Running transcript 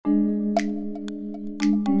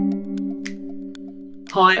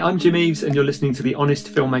Hi, I'm Jim Eves and you're listening to the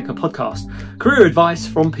Honest Filmmaker podcast, career advice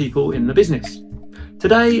from people in the business.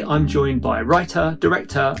 Today I'm joined by writer,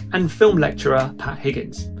 director and film lecturer Pat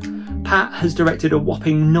Higgins. Pat has directed a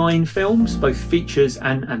whopping 9 films, both features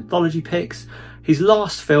and anthology pics. His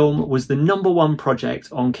last film was the #1 project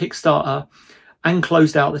on Kickstarter and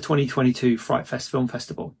closed out the 2022 Fright Fest Film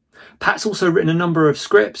Festival. Pat's also written a number of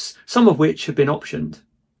scripts, some of which have been optioned.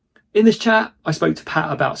 In this chat, I spoke to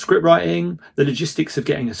Pat about script writing, the logistics of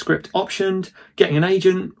getting a script optioned, getting an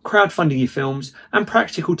agent, crowdfunding your films, and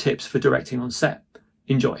practical tips for directing on set.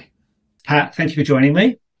 Enjoy. Pat, thank you for joining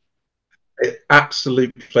me.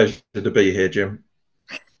 Absolute pleasure to be here, Jim.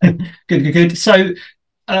 Good. So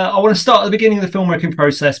I want to start at the beginning of the filmmaking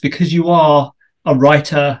process because you are a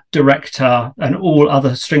writer, director, and all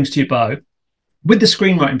other strings to your bow. With the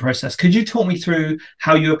screenwriting process, could you talk me through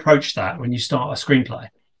how you approach that when you start a screenplay?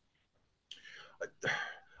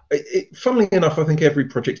 Funnily enough, I think every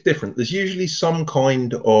project's different. There's usually some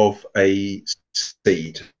kind of a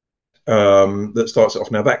seed that starts it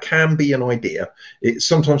off. Now, that can be an idea.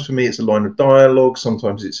 Sometimes for me, it's a line of dialogue.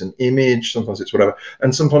 Sometimes it's an image. Sometimes it's whatever.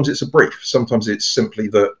 And sometimes it's a brief. Sometimes it's simply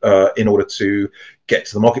that in order to get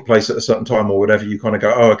to the marketplace at a certain time or whatever, you kind of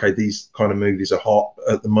go, oh, okay, these kind of movies are hot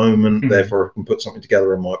at the moment. Therefore, I can put something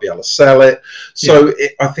together and might be able to sell it. So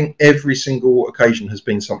I think every single occasion has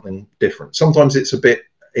been something different. Sometimes it's a bit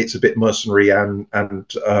mercenary and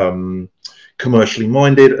commercially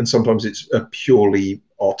minded, and sometimes it's a purely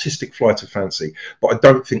artistic flight of fancy. But I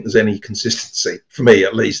don't think there's any consistency, for me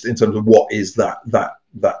at least, in terms of what is that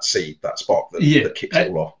seed, that spark that kicks it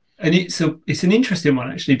all off. And it's an interesting one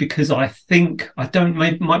actually, because I think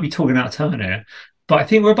might be talking out of turn here, but I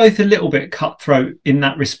think we're both a little bit cutthroat in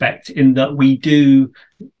that respect, in that we do,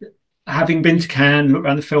 having been to Cannes, look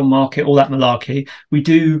around the film market, all that malarkey, we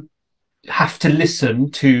do have to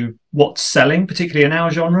listen to what's selling, particularly in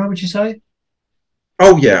our genre, would you say?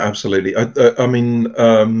 Oh yeah, absolutely. I mean,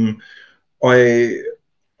 I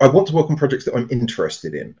want to work on projects that I'm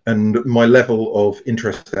interested in, and my level of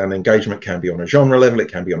interest and engagement can be on a genre level,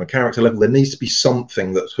 it can be on a character level. There needs to be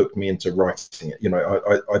something that's hooked me into writing it. You know,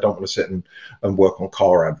 I don't want to sit and work on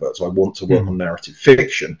car adverts. I want to work on narrative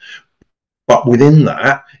fiction. But within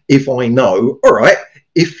that, if I know, all right,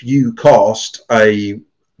 if you cast a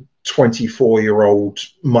 24-year-old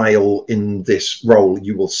male in this role,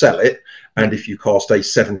 you will sell it, and if you cast a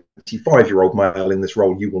 75-year-old male in this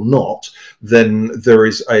role, you will not, then there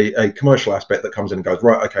is a commercial aspect that comes in and goes,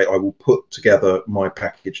 right, okay, I will put together my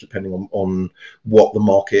package depending on what the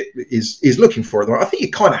market is looking for. I think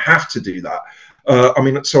you kind of have to do that. I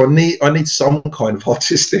mean, so I need some kind of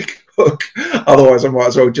artistic hook, otherwise I might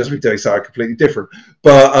as well just be doing something completely different.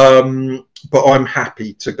 But I'm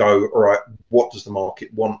happy to go, all right, what does the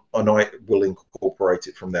market want? And I will incorporate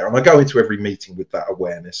it from there. And I go into every meeting with that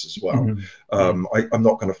awareness as well. I'm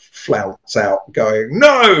not going to flounce out going,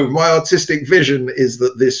 no, my artistic vision is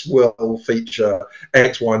that this will feature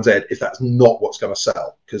X, Y, and Z, if that's not what's going to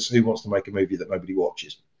sell. Because who wants to make a movie that nobody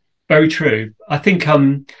watches? Very true. I think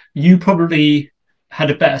you probably had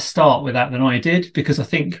a better start with that than I did, because I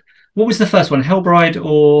think, what was the first one, Hellbride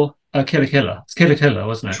or Killer Killer? It's Killer Killer,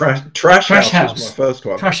 wasn't it? Trash House was my first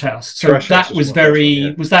one. Trash House. So that was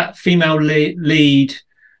very, was that female lead?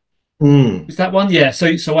 Was that one? Yeah.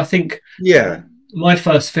 So I think my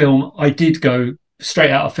first film, I did go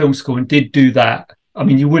straight out of film school and did do that. I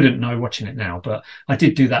mean, you wouldn't know watching it now, but I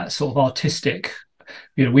did do that sort of artistic,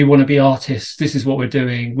 you know, we want to be artists, this is what we're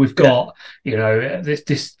doing, we've got, you know,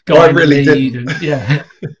 this guy. I really didn't.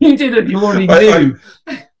 You didn't, you already knew.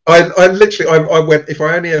 I literally went, if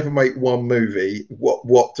I only ever make one movie,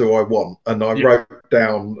 what do I want? And I wrote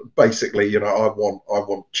down basically, you know, I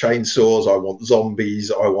want chainsaws, I want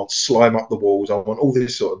zombies, I want slime up the walls, I want all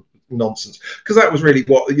this sort of nonsense, because that was really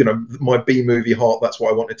what, you know, my B movie heart, that's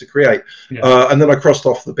what I wanted to create. And then I crossed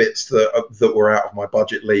off the bits that were out of my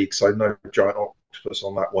budget league, so no giant octopus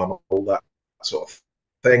on that one, all that sort of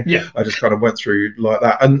thing. I just kind of went through like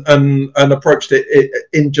that and approached it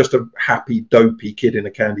in just a happy, dopey kid in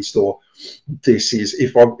a candy store. This is,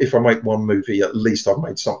 if I make one movie, at least I've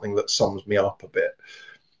made something that sums me up a bit.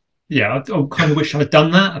 I kind of wish I'd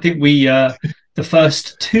done that. I think we the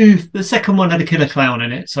first two, the second one had a killer clown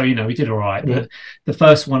in it, so you know we did all right. But the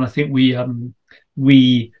first one, I think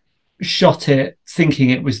we shot it thinking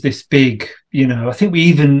it was this big, you know, I think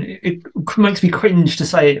it makes me cringe to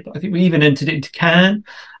say it, but I think we even entered it into Cannes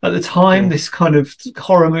at the time, this kind of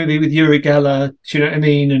horror movie with Uri Geller, do you know what I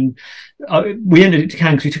mean? And we entered it to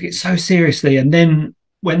Cannes because we took it so seriously, and then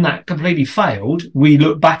when that completely failed, we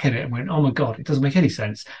looked back at it and went, oh my God, it doesn't make any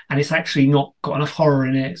sense. And it's actually not got enough horror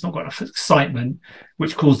in it. It's not got enough excitement,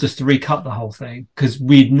 which caused us to recut the whole thing because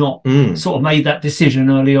we'd not sort of made that decision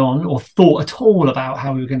early on or thought at all about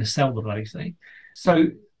how we were going to sell the bloody thing. So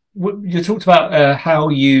you talked about how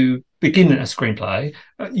you begin a screenplay.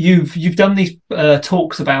 You've done these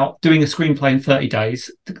talks about doing a screenplay in 30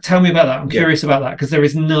 days. Tell me about that. I'm curious about that because there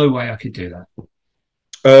is no way I could do that.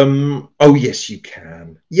 Oh yes you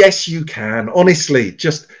can. Yes you can. Honestly,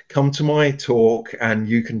 just come to my talk and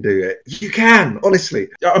you can do it. You can, honestly.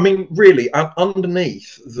 I mean, really,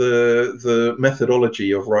 underneath the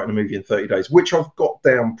methodology of writing a movie in 30 days, which I've got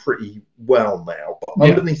down pretty well now, but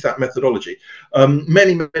underneath that methodology,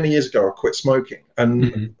 many years ago I quit smoking,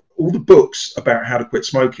 and all the books about how to quit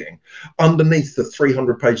smoking, underneath the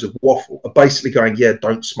 300 pages of waffle, are basically going, yeah,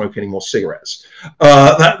 don't smoke any more cigarettes.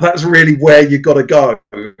 That's really where you've got to go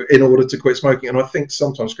in order to quit smoking. And I think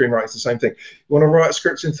sometimes screenwriting is the same thing. You want to write a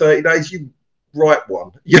script in 30 days, you write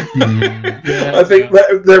one. I think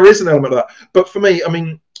that there is an element of that. But for me, I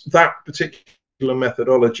mean, that particular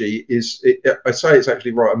methodology is, I say it's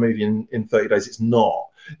actually write a movie in 30 days. It's not.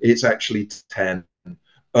 It's actually 10.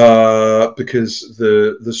 Because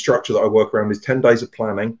the structure that I work around is 10 days of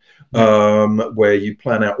planning, where you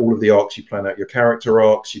plan out all of the arcs, you plan out your character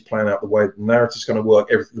arcs, you plan out the way the narrative is going to work,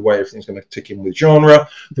 the way everything's going to tick in with genre,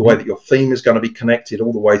 the way that your theme is going to be connected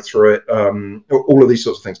all the way through it, all of these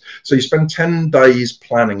sorts of things. So you spend 10 days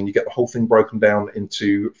planning and you get the whole thing broken down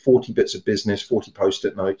into 40 bits of business, 40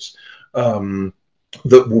 post-it notes.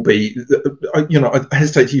 That will be, you know, I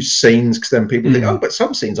hesitate to use scenes because then people think, oh, but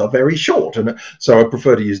some scenes are very short, and so I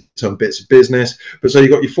prefer to use some bits of business. But so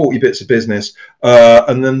you've got your 40 bits of business,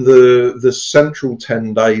 and then the central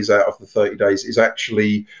 10 days out of the 30 days is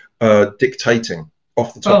actually dictating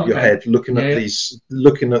off the top of your head, looking at these,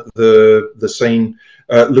 looking at the scene,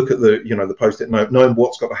 look at the, you know, the post-it note, knowing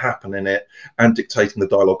what's got to happen in it, and dictating the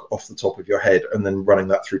dialogue off the top of your head, and then running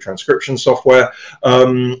that through transcription software.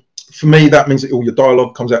 For me, that means that all your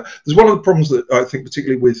dialogue comes out. There's one of the problems that I think,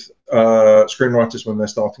 particularly with screenwriters when they're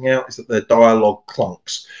starting out, is that their dialogue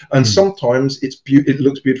clunks. And sometimes it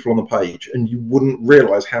looks beautiful on the page, and you wouldn't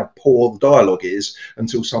realise how poor the dialogue is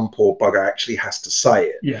until some poor bugger actually has to say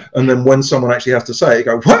it. Yeah. And then when someone actually has to say it, you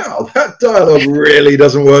go, wow, that dialogue really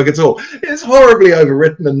doesn't work at all. It's horribly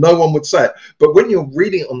overwritten and no one would say it. But when you're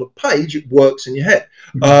reading it on the page, it works in your head.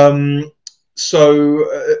 So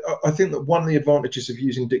I think that one of the advantages of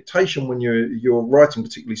using dictation when you're writing,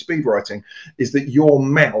 particularly speed writing, is that your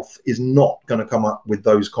mouth is not going to come up with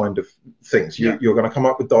those kind of things. You're going to come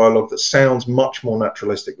up with dialogue that sounds much more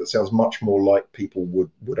naturalistic, that sounds much more like people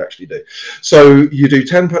would actually do. So you do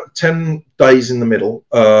 10 days in the middle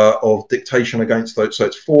of dictation against those. So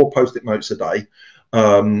it's 4 post-it notes a day.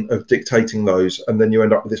 Of dictating those, and then you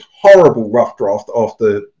end up with this horrible rough draft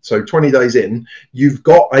after. So 20 days in, you've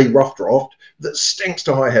got a rough draft that stinks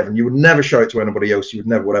to high heaven. You would never show it to anybody else. You would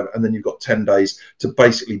never, whatever. And then you've got 10 days to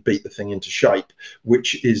basically beat the thing into shape,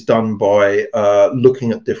 which is done by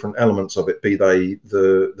looking at different elements of it, be they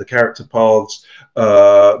the character paths,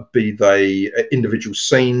 be they individual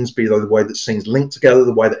scenes, be they the way that scenes link together,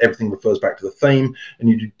 the way that everything refers back to the theme, and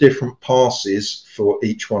you do different passes for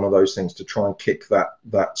each one of those things to try and kick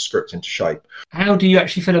that script into shape. How do you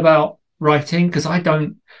actually feel about writing? Because I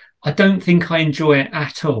don't think I enjoy it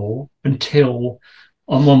at all until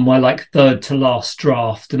I'm on my like third to last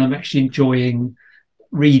draft and I'm actually enjoying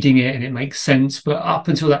reading it and it makes sense. But up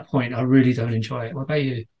until that point, I really don't enjoy it. What about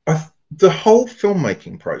you? The whole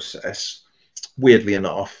filmmaking process, weirdly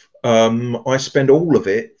enough, I spend all of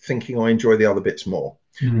it thinking I enjoy the other bits more.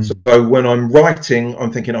 So when I'm writing,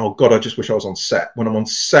 I'm thinking, oh God, I just wish I was on set. When I'm on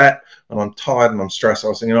set and I'm tired and I'm stressed, I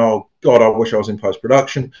was thinking, oh God, I wish I was in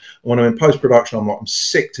post-production. When I'm in post-production, I'm like, I'm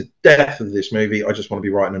sick to death of this movie. I just want to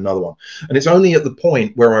be writing another one. And it's only at the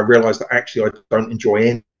point where I realize that actually I don't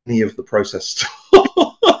enjoy any of the process.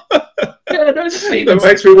 That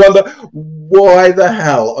makes me wonder why the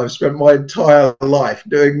hell I've spent my entire life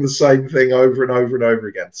doing the same thing over and over and over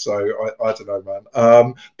again. So I don't know,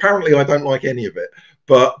 man. Apparently I don't like any of it,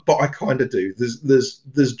 but I kind of do.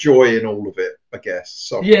 There's joy in all of it, I guess.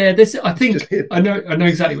 So yeah, I think I know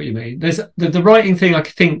exactly what you mean. There's the writing thing. I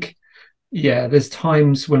think, yeah, there's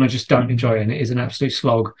times when I just don't enjoy it and it is an absolute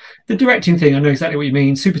slog. The directing thing, I know exactly what you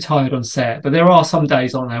mean. Super tired on set, but there are some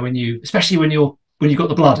days on there when especially when you've got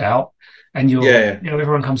the blood out. And you know,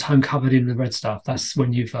 everyone comes home covered in the red stuff. That's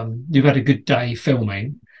when you've had a good day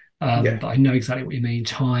filming. But I know exactly what you mean.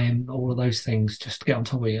 Time, all of those things, just to get on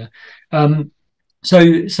top of you.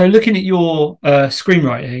 So looking at your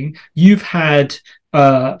screenwriting, you've had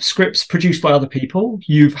scripts produced by other people.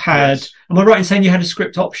 You've had, Yes. am I right in saying you had a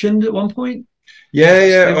script optioned at one point?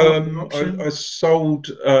 Yeah, Option? I sold.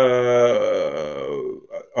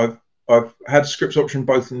 I've had scripts option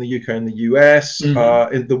both in the UK and the US. In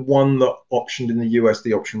the one that optioned in the US,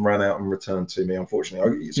 the option ran out and returned to me,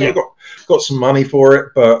 unfortunately. So I got some money for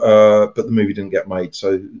it, but the movie didn't get made,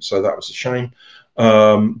 so that was a shame.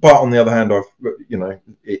 But on the other hand,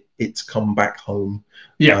 it's come back home.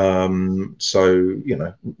 Yeah. So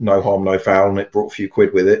no harm, no foul, and it brought a few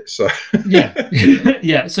quid with it. So Yeah.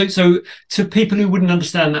 Yeah. So to people who wouldn't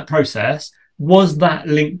understand that process, was that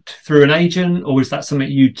linked through an agent, or was that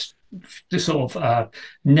something you'd sort of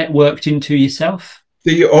networked into yourself?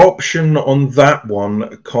 the option on that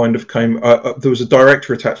one kind of came. There was a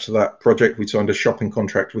director attached to that project. We signed a shopping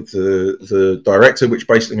contract with the director, which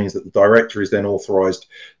basically means that the director is then authorized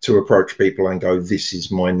to approach people and go, "This is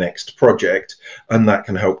my next project," and that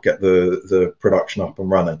can help get the production up and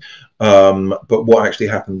running. But what actually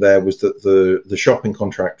happened there was that the shopping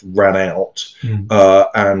contract ran out,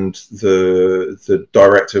 and the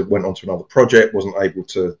director went on to another project, wasn't able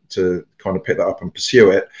to kind of pick that up and pursue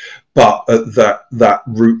it. But that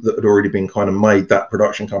route that had already been kind of made, that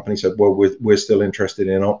production company said, well, we're still interested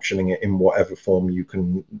in optioning it in whatever form you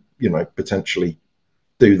can, potentially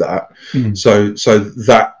do that. So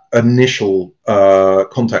that initial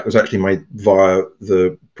contact was actually made via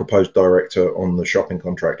the proposed director on the shopping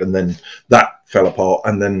contract, and then that fell apart,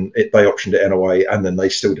 and then they optioned it anyway, and then they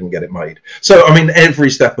still didn't get it made. So I mean,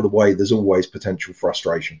 every step of the way there's always potential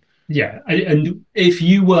frustration. Yeah, and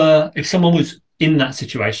if someone was in that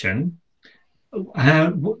situation,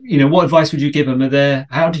 how, what advice would you give them?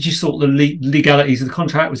 How did you sort the legalities of the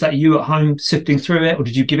contract? Was that you at home sifting through it, or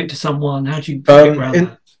did you give it to someone? How did you get around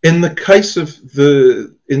that? In the case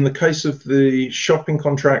of the shopping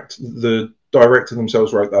contract, the director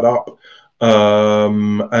themselves wrote that up,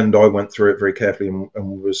 and I went through it very carefully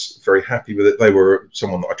and was very happy with it. They were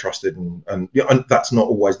someone that I trusted, and that's not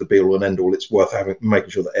always the be all and end all. It's worth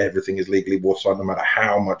making sure that everything is legally watertight, no matter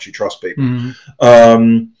how much you trust people.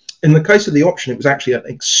 In the case of the option, it was actually an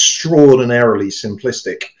extraordinarily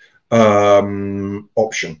simplistic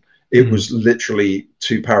option. It was literally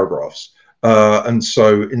 2 paragraphs. And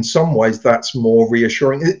so in some ways that's more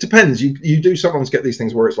reassuring. It depends. You do sometimes get these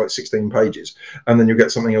things where it's like 16 pages, and then you'll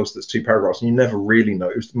get something else that's 2 paragraphs, and you never really know.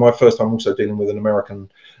 It was my first time also dealing with an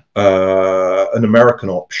American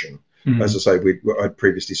option. As I say, I'd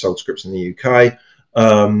previously sold scripts in the UK,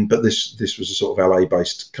 but this was a sort of LA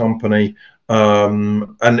based company.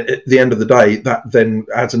 And at the end of the day, that then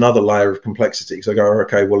adds another layer of complexity. Because I go,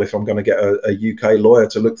 okay, well, if I'm going to get a UK lawyer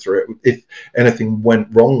to look through it, if anything went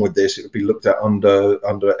wrong with this, it would be looked at under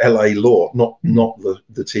LA law, not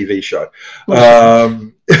the TV show.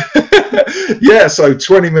 Yeah, so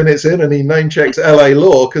 20 minutes in, and he name checks LA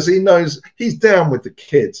law because he knows he's down with the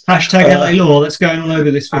kids. Hashtag LA law. That's going all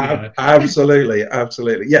over this video. Absolutely,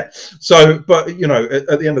 yeah. So, but at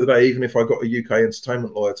the end of the day, even if I got a UK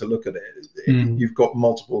entertainment lawyer to look at it, you've got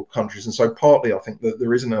multiple countries, and so partly I think that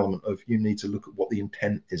there is an element of you need to look at what the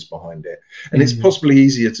intent is behind it, and it's possibly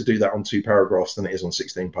easier to do that on 2 paragraphs than it is on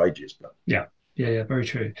 16 pages. But yeah, very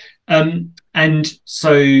true. And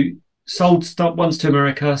so sold ones to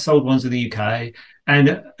America, sold ones to the UK.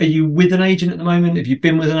 And are you with an agent at the moment? Have you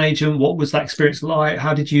been with an agent? What was that experience like?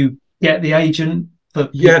 How did you get the agent for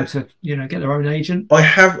people to get their own agent? I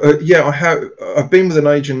have. I've been with an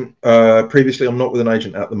agent previously. I'm not with an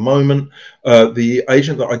agent at the moment. The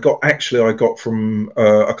agent that I got from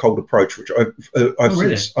a cold approach, which I've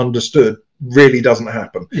since understood really doesn't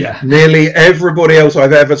happen. Yeah. Nearly everybody else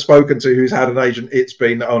I've ever spoken to who's had an agent, it's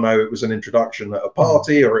been, oh no, it was an introduction at a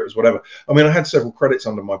party, or it was whatever. I mean, I had several credits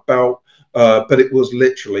under my belt, but it was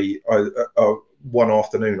literally one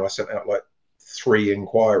afternoon I sent out like 3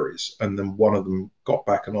 inquiries, and then one of them got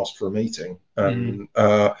back and asked for a meeting. But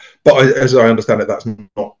as I understand it, that's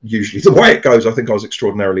not usually the way it goes. I think I was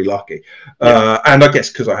extraordinarily lucky, and I guess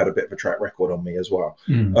because I had a bit of a track record on me as well.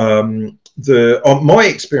 My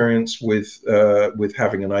experience with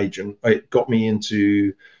having an agent, it got me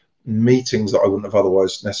into meetings that I wouldn't have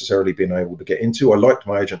otherwise necessarily been able to get into. I liked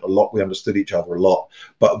my agent a lot. We understood each other a lot,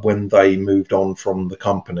 but when they moved on from the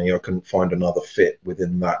company, I couldn't find another fit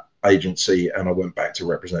within that agency, and I went back to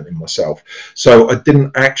representing myself. So I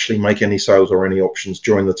didn't actually make any sales or any options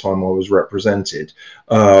during the time I was represented,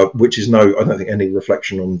 which is I don't think any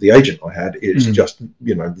reflection on the agent I had. It's just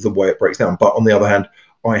the way it breaks down. But on the other hand,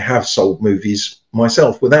 I have sold movies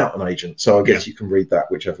myself without an agent, so I guess you can read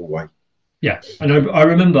that whichever way. Yeah, and I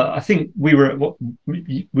remember, I think we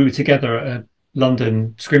were together at a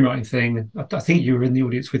London screenwriting thing. I think you were in the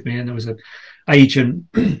audience with me, and there was an agent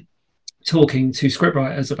talking to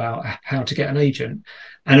scriptwriters about how to get an agent,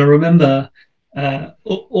 and I remember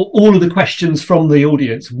all of the questions from the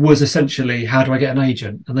audience was essentially, how do I get an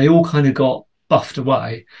agent? And they all kind of got buffed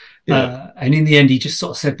away. And in the end, he just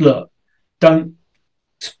sort of said, look, don't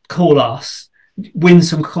call us, win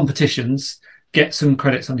some competitions, get some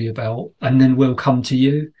credits under your belt, and then we'll come to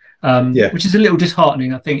you. Which is a little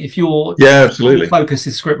disheartening, I think, if your focus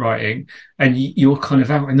is script writing and you're kind of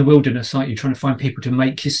out in the wilderness, aren't you, trying to find people to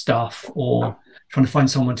make your stuff or trying to find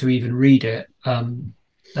someone to even read it.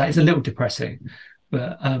 That is a little depressing,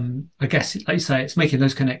 but I guess, like you say, it's making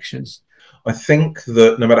those connections. I think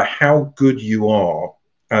that no matter how good you are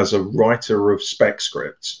as a writer of spec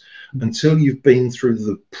scripts, until you've been through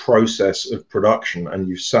the process of production and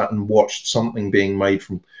you've sat and watched something being made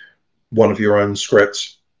from one of your own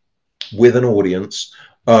scripts with an audience,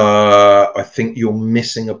 I think you're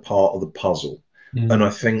missing a part of the puzzle. And I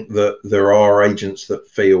think that there are agents that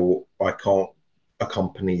feel, I can't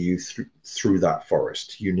accompany you through that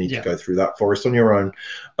forest. You need to go through that forest on your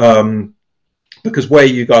own. Because where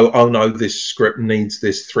you go, oh no, this script needs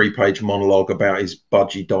this 3-page monologue about his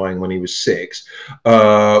budgie dying when he was 6.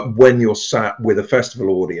 When you're sat with a festival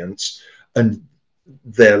audience and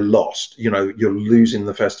they're lost, you know, you're losing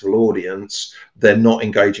the festival audience, they're not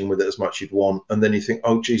engaging with it as much as you'd want, and then you think,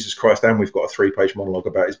 oh Jesus Christ, and we've got a 3-page monologue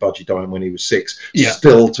about his budgie dying when he was 6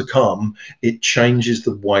 still to come. It changes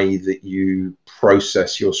the way that you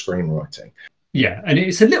process your screenwriting. And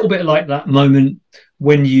it's a little bit like that moment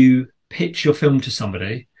when you pitch your film to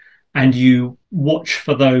somebody and you watch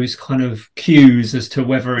for those kind of cues as to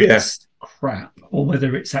whether it's crap or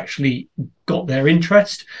whether it's actually got their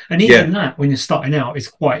interest. And even that, when you're starting out, is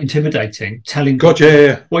quite intimidating, telling what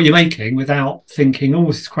you're making without thinking, oh,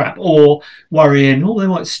 this is crap, or worrying, oh, they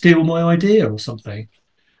might steal my idea or something.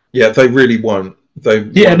 They really won't. They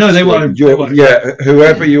won't.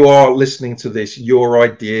 Whoever you are listening to this, your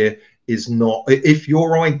idea is not, if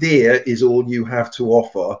your idea is all you have to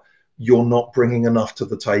offer, you're not bringing enough to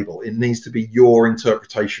the table. It needs to be your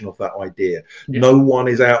interpretation of that idea. No one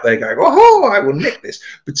is out there going, oh, I will nick this,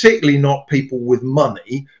 particularly not people with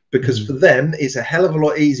money, because for them, it's a hell of a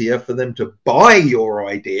lot easier for them to buy your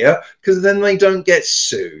idea because then they don't get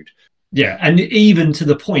sued. And even to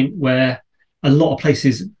the point where a lot of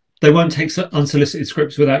places, they won't take unsolicited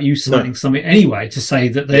scripts without you signing something anyway to say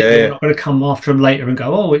that they're not going to come after them later and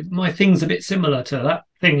go, oh, my thing's a bit similar to that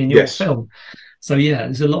thing in your film. So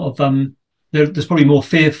there's a lot of there's probably more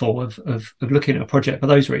fearful of looking at a project for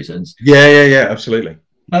those reasons. Absolutely.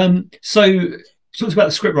 So talked about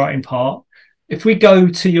the script writing part. If we go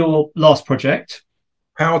to your last project,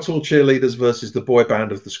 Power Tool Cheerleaders versus the boy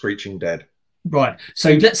band of the Screeching Dead. Right.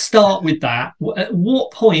 So let's start with that. At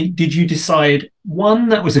what point did you decide, one,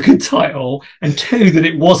 that was a good title, and two, that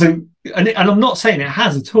it wasn't? And I'm not saying it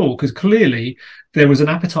has at all, because clearly there was an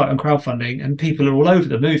appetite on crowdfunding and people are all over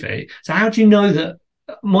the movie. So how do you know that?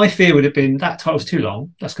 My fear would have been that title's too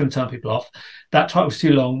long. That's going to turn people off. That title's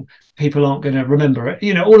too long. People aren't going to remember it.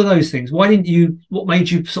 You know, all of those things. Why didn't you? What made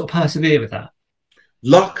you sort of persevere with that?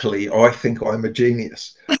 Luckily, I think I'm a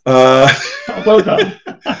genius. Well done.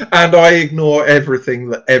 And I ignore everything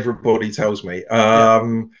that everybody tells me.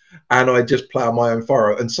 And I just plough my own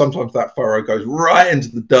furrow. And sometimes that furrow goes right into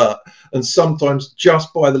the dirt. And sometimes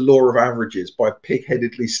just by the law of averages, by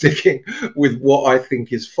pig-headedly sticking with what I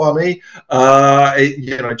think is funny,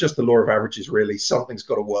 just the law of averages, really, something's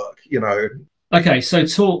got to work, Okay, so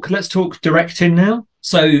let's talk directing now.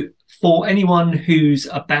 So for anyone who's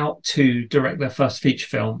about to direct their first feature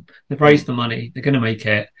film, they've raised the money, they're going to make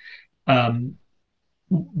it.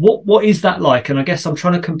 What is that like? And I guess I'm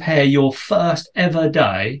trying to compare your first ever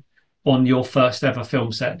day on your first ever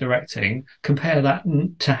film set directing. Compare that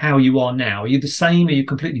to how you are now. Are you the same? Are you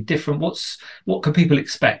completely different? What can people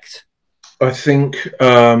expect? I think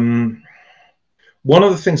one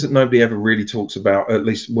of the things that nobody ever really talks about, at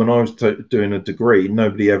least when I was doing a degree,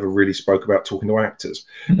 nobody ever really spoke about talking to actors.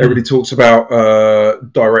 Everybody talks about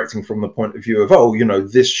directing from the point of view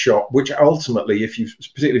of, this shot, which ultimately,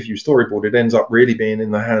 particularly if you storyboard, it ends up really being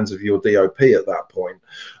in the hands of your DOP at that point.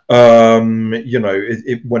 When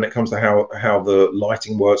it comes to how the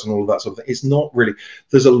lighting works and all of that sort of thing, it's not really.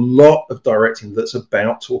 There's a lot of directing that's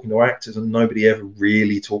about talking to actors, and nobody ever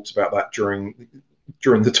really talks about that during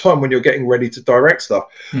the time when you're getting ready to direct stuff.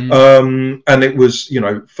 And it was,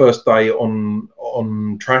 first day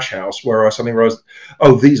on Trash House where I suddenly realized,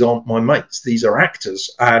 oh, these aren't my mates, these are actors.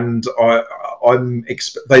 And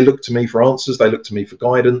they look to me for answers, they look to me for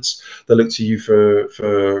guidance, they look to you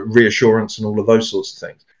for reassurance and all of those sorts of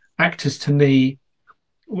things. Actors, to me,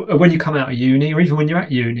 when you come out of uni, or even when you're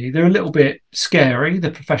at uni, they're a little bit scary, the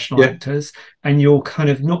professional Yeah, actors, and you're kind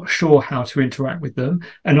of not sure how to interact with them.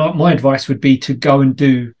 And my advice would be to go and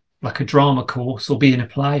do like a drama course or be in a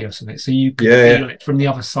play or something, so you can yeah, yeah, feel it from the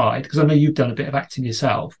other side. Because I know you've done a bit of acting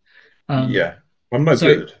yourself. Um, yeah. I'm no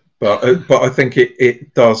so good, but I think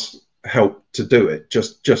it does help to do it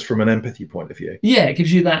just from an empathy point of view. yeah, it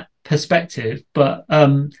gives you that perspective. But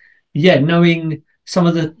yeah, knowing some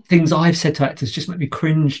of the things I've said to actors just make me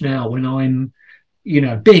cringe now when I'm,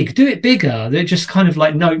 big, do it bigger. They're just kind of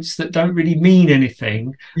like notes that don't really mean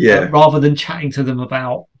anything, Yeah, rather than chatting to them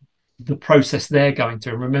about the process they're going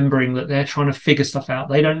through and remembering that they're trying to figure stuff out.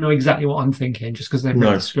 They don't know exactly what I'm thinking just because they've read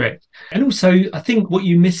the no, script. And also, I think what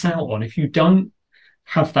you miss out on if you don't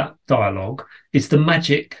have that dialogue is the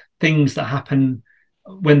magic things that happen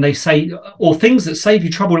when they say, or things that save you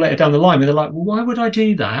trouble later down the line where they're like, well, why would I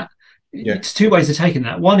do that? yeah, It's two ways of taking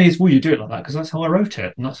that. One is, well, you do it like that because that's how I wrote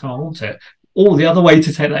it and that's how I want it. Or the other way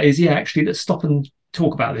to take that is, yeah, actually, let's stop and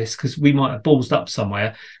talk about this because we might have ballsed up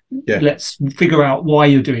somewhere. yeah. Let's figure out why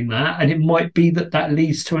you're doing that. And it might be that that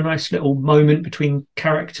leads to a nice little moment between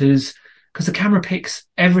characters because the camera picks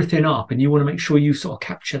everything up and you want to make sure you sort of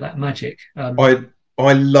capture that magic. I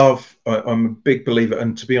I love. I'm a big believer,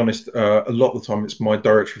 and to be honest, a lot of the time it's my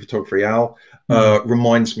director of photography, Al,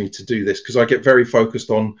 reminds me to do this because I get very focused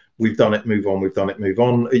on we've done it, move on, we've done it, move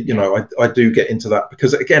on. You know, I do get into that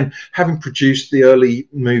because again, having produced the early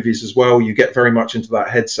movies as well, you get very much into that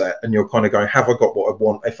headset, and you're kind of going, have I got what I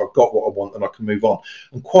want? If I've got what I want, then I can move on.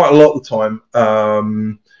 And quite a lot of the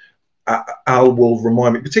time. Al will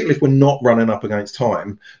remind me, particularly if we're not running up against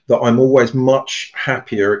time, that I'm always much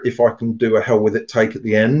happier if I can do a hell with it take at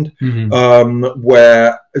the end,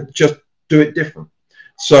 where just do it different.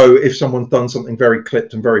 So if someone's done something very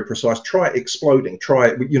clipped and very precise, try it exploding, try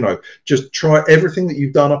it, just try everything that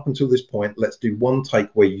you've done up until this point. Let's do one take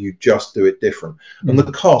where you just do it different. And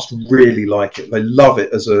the cast really like it. They love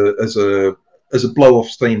it as a blow off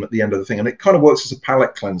steam at the end of the thing, and it kind of works as a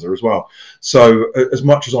palate cleanser as well. So as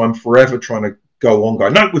much as I'm forever trying to go on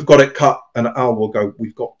going, no, we've got it cut, and Al will go,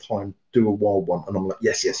 we've got time, do a wild one, and I'm like,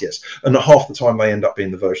 yes, yes, yes. And half the time they end up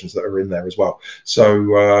being the versions that are in there as well.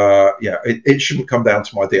 So yeah, it shouldn't come down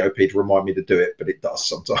to my DOP to remind me to do it, but it does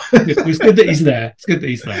sometimes. It's good that he's there. It's good that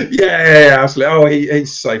he's there. Yeah, absolutely. Oh,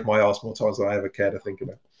 he's saved my ass more times than I ever care to think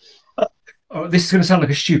about. Oh, this is going to sound like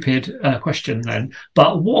a stupid question then,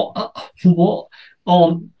 but what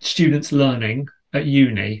aren't students learning at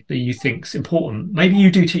uni that you think's important? Maybe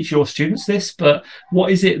you do teach your students this, but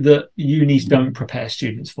what is it that unis don't prepare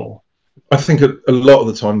students for? I think a lot of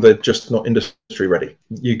the time they're just not industry ready.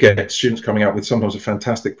 You get students coming out with sometimes a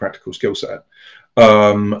fantastic practical skill set,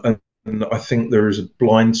 and I think there is a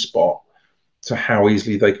blind spot to how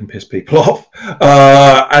easily they can piss people off.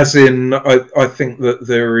 As in, I think that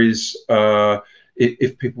there is,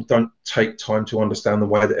 if people don't take time to understand the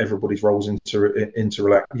way that everybody's roles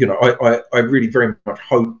interrelate, I really very much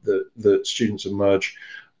hope that students emerge.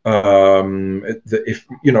 That if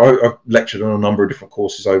I've lectured on a number of different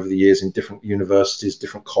courses over the years in different universities,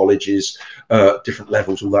 different colleges, different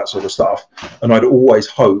levels, all that sort of stuff, and I'd always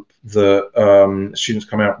hope that students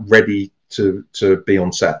come out ready to be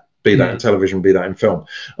on set, be that in television, be that in film.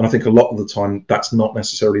 And I think a lot of the time that's not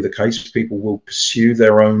necessarily the case. People will pursue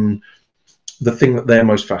the thing that they're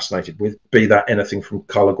most fascinated with, be that anything from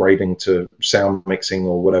color grading to sound mixing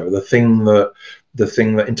or whatever, the thing that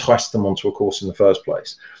enticed them onto a course in the first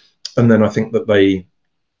place. And then I think that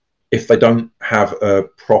if they don't have a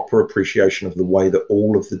proper appreciation of the way that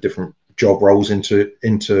all of the different job roles interact,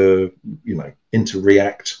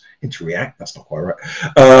 that's not quite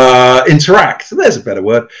right. Interact, there's a better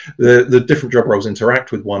word. The different job roles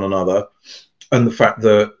interact with one another, and the fact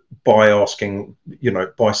that by asking,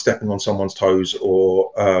 by stepping on someone's toes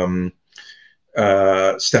or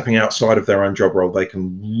stepping outside of their own job role, they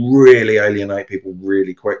can really alienate people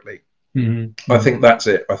really quickly. I think that's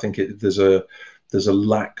it. I think there's a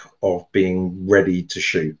lack of being ready to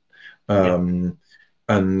shoot.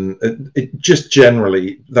 And it just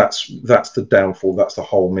generally that's the downfall, that's the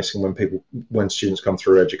hole missing when students come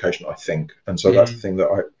through education, I think. And so that's the thing that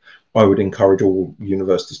I would encourage all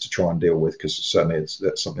universities to try and deal with, because certainly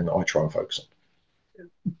that's something that I try and focus on.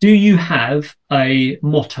 Do you have a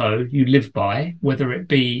motto you live by, whether it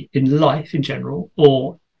be in life in general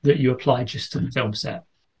or that you apply just to the film set?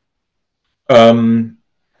 I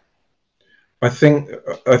think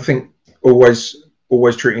always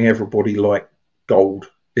treating everybody like gold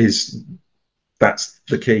that's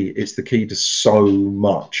the key. It's the key to so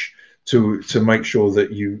much to make sure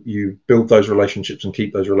that you build those relationships and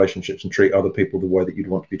keep those relationships and treat other people the way that you'd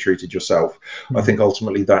want to be treated yourself. I think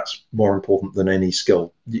ultimately that's more important than any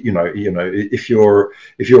skill. You know, if you're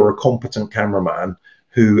a competent cameraman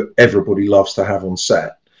who everybody loves to have on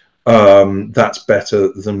set, that's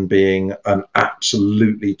better than being an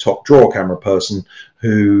absolutely top drawer camera person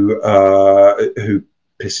who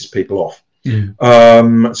pisses people off.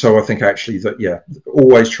 So I think actually that,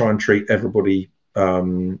 always try and treat everybody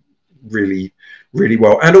really, really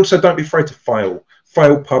well, and also don't be afraid to fail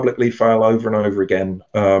publicly, fail over and over again.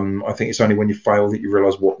 I think it's only when you fail that you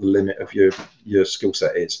realize what the limit of your skill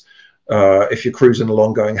set is. If you're cruising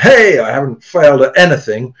along going, hey, I haven't failed at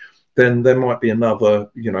anything, then there might be another,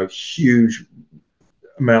 huge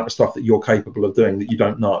amount of stuff that you're capable of doing that you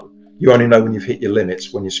don't know. You only know when you've hit your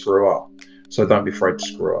limits when you screw up. So don't be afraid to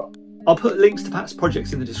screw up. I'll put links to Pat's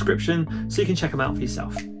projects in the description so you can check them out for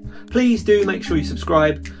yourself. Please do make sure you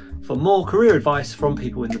subscribe for more career advice from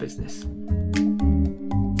people in the business.